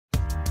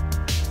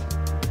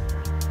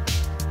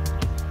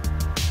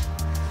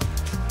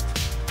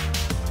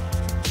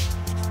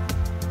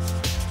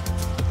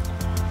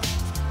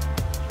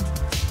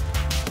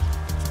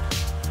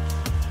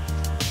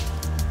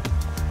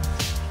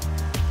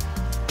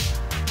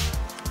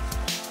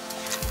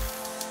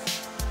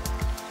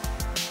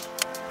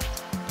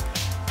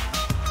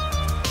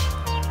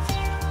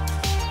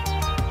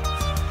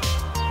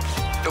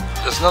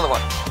there's another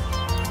one.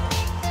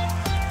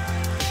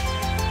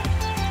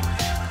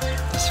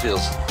 This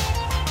feels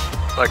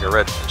like a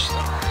redfish,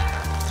 though.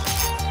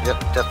 Yep,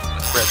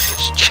 definitely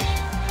redfish.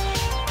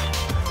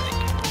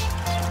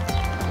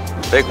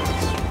 Big one.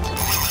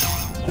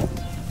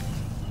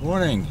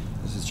 Morning.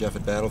 This is Jeff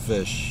at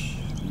Paddlefish.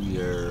 We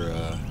are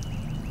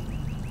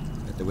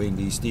at the Wayne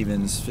D.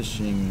 Stevens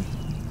Fishing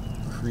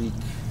Creek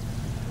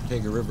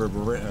Tega River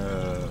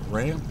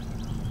ramp,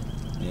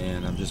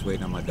 and I'm just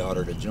waiting on my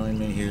daughter to join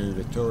me here.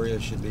 Victoria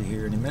should be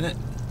here any minute,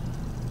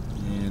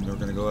 and we're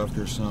going to go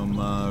after some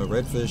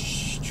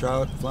redfish,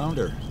 trout,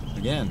 flounder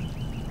again.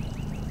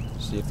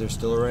 See if they're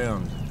still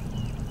around.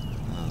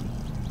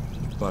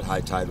 About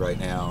high tide right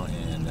now,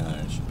 and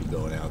should be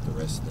going out the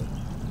rest of the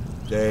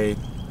day.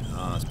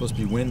 It's supposed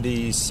to be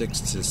windy,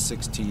 6 to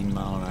 16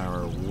 mile an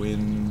hour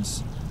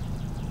winds,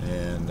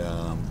 and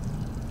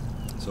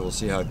so we'll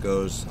see how it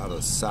goes out of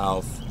the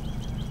south.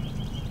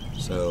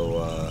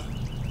 So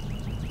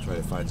try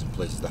to find some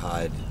places to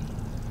hide.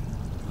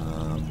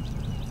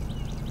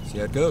 See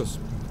how it goes.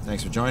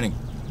 Thanks for joining.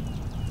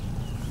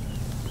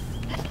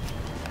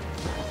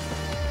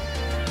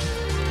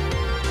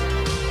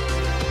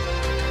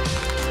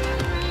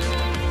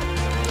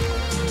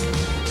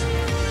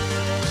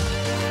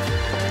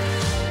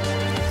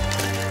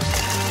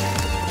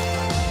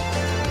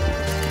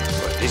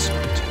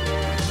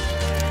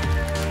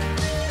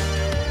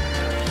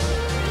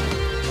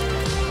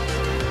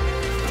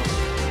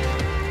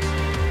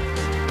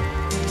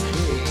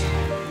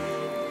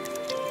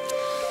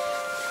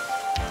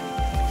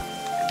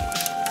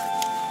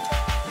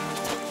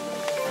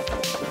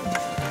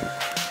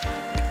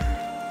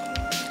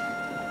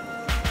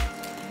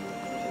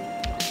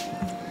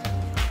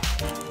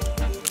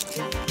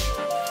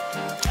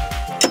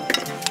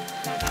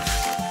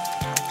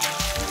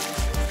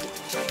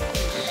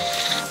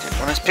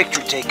 Want his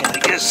picture taken, I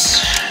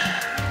guess.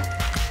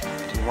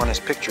 Didn't want his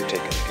picture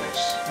taken, I guess.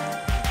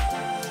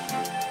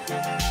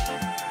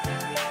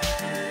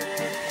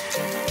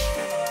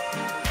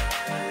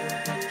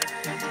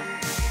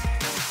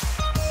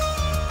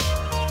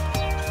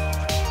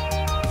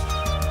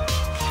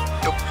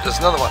 Nope, there's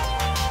another one.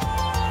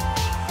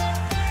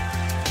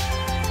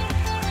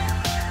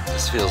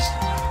 This feels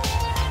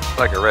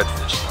like a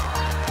redfish, though.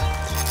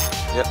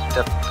 Yep,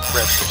 definitely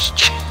redfish.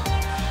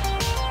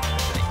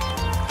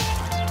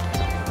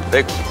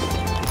 Big one.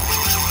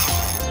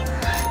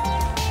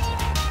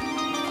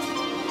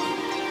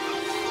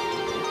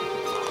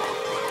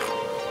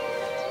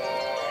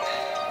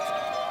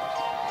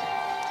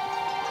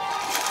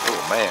 Oh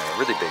man, a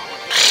really big one.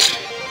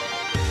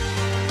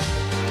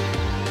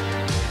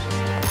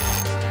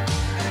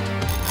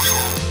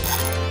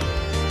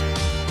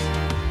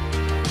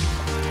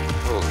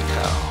 Holy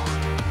cow.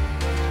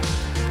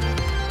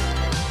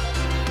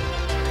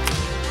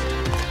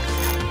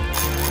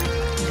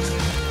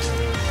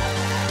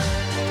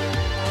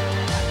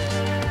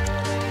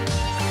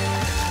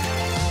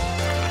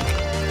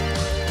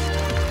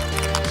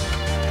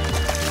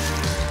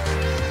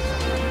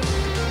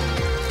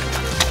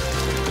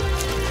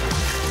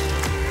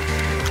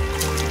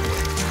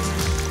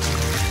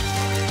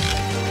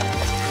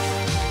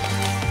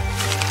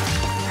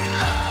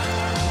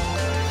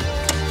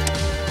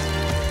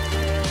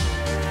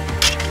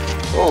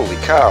 Holy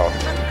cow,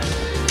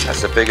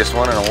 that's the biggest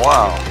one in a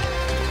while.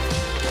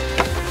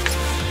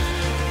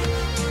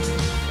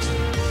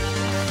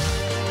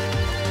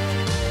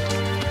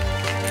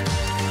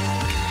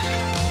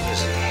 What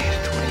is he,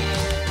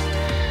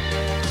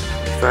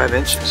 25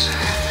 inches.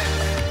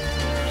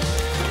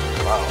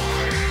 Wow.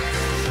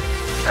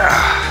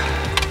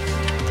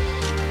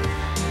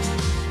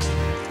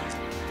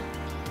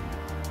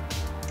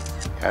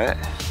 Got it?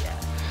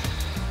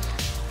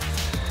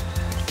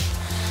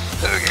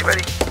 Okay,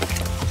 buddy.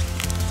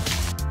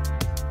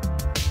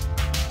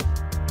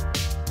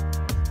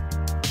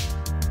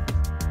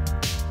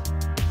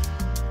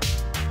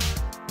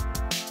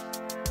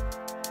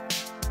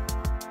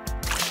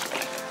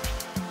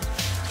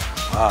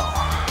 Wow.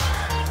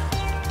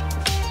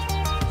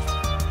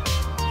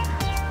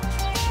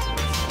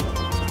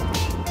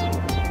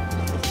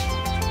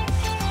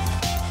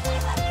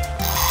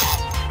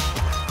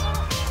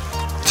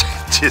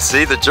 Do you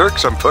see the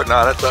jerks I'm putting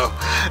on it though?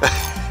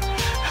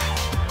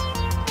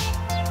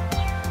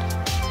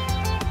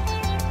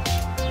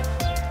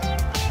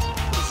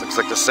 This looks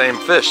like the same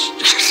fish.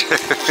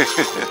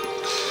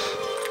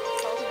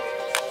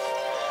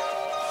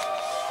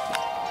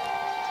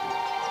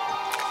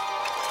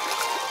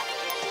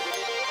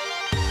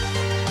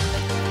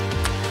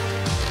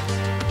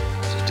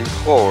 Deep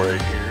hole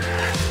right here.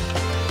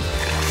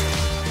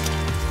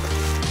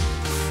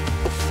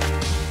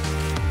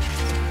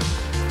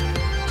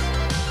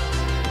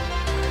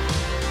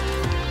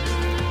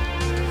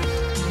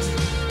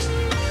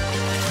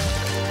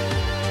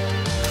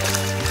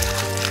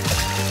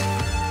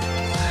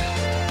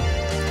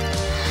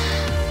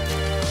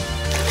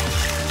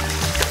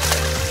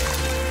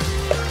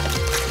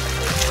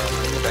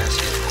 In the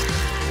basket.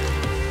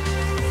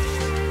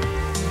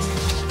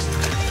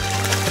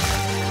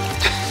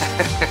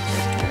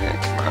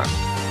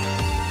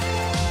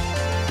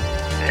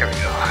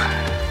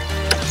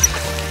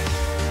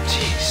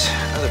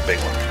 a big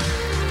one.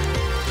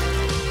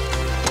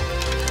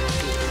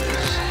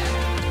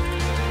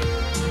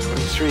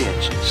 23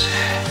 inches.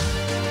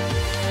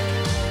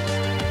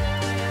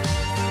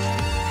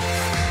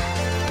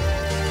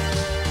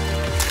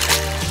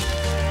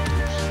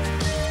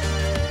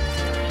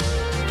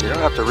 You don't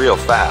have to reel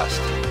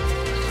fast.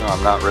 No,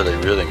 I'm not really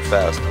reeling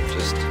fast. I'm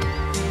just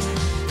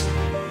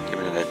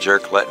giving it a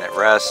jerk, letting it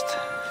rest.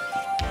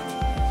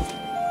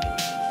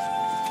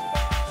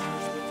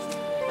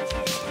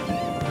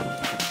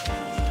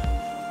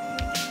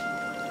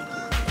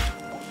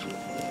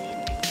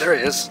 There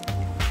he is.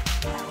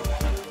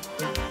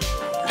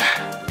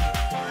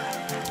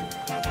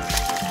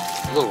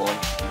 Little one.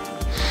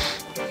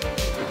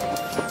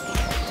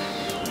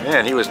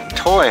 Man, he was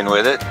toying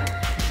with it.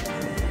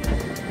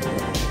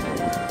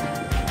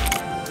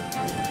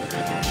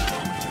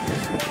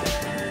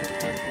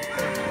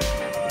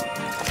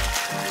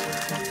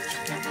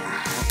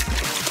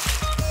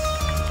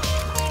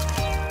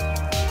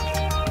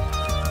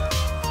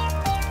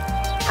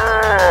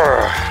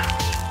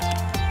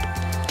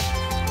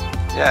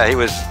 Yeah, he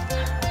was,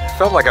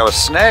 felt like I was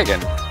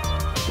snagging.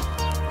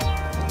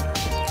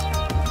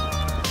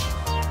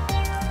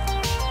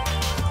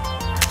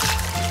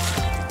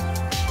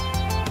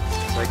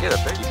 If I get a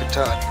bit, you can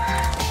tug.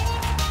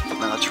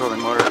 Now trolling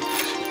motor.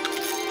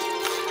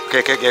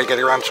 Okay, get it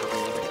around trolling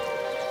motor.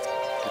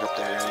 Get up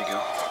there, there you go.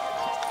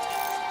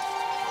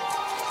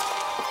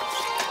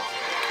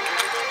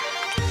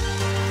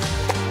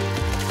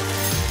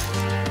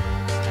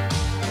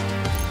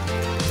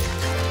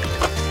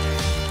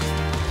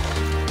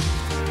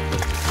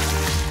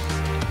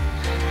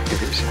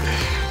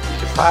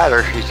 He's a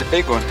fighter, he's a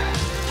big one.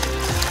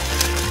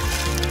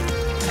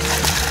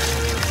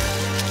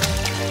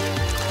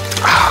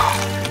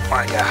 Oh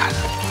my god.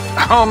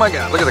 Oh my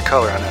god, look at the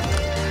color on it.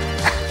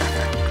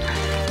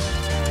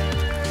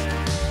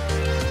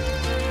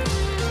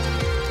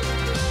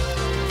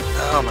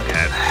 Oh my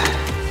god.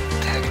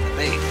 Tagging the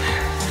bait.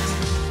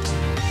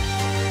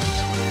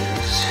 This one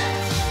is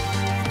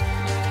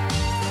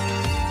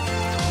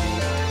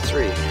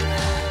 23.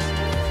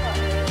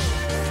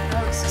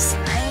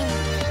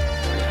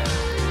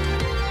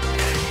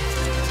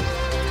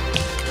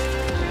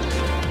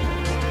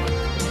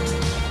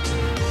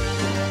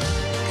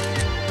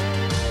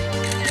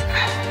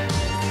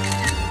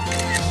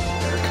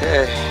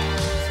 Okay.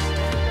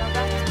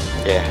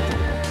 Yeah.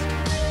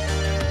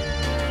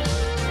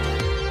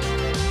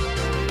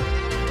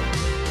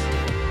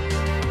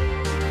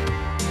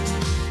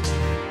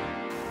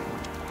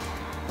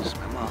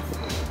 Swim off.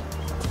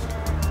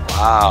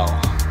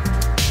 Wow.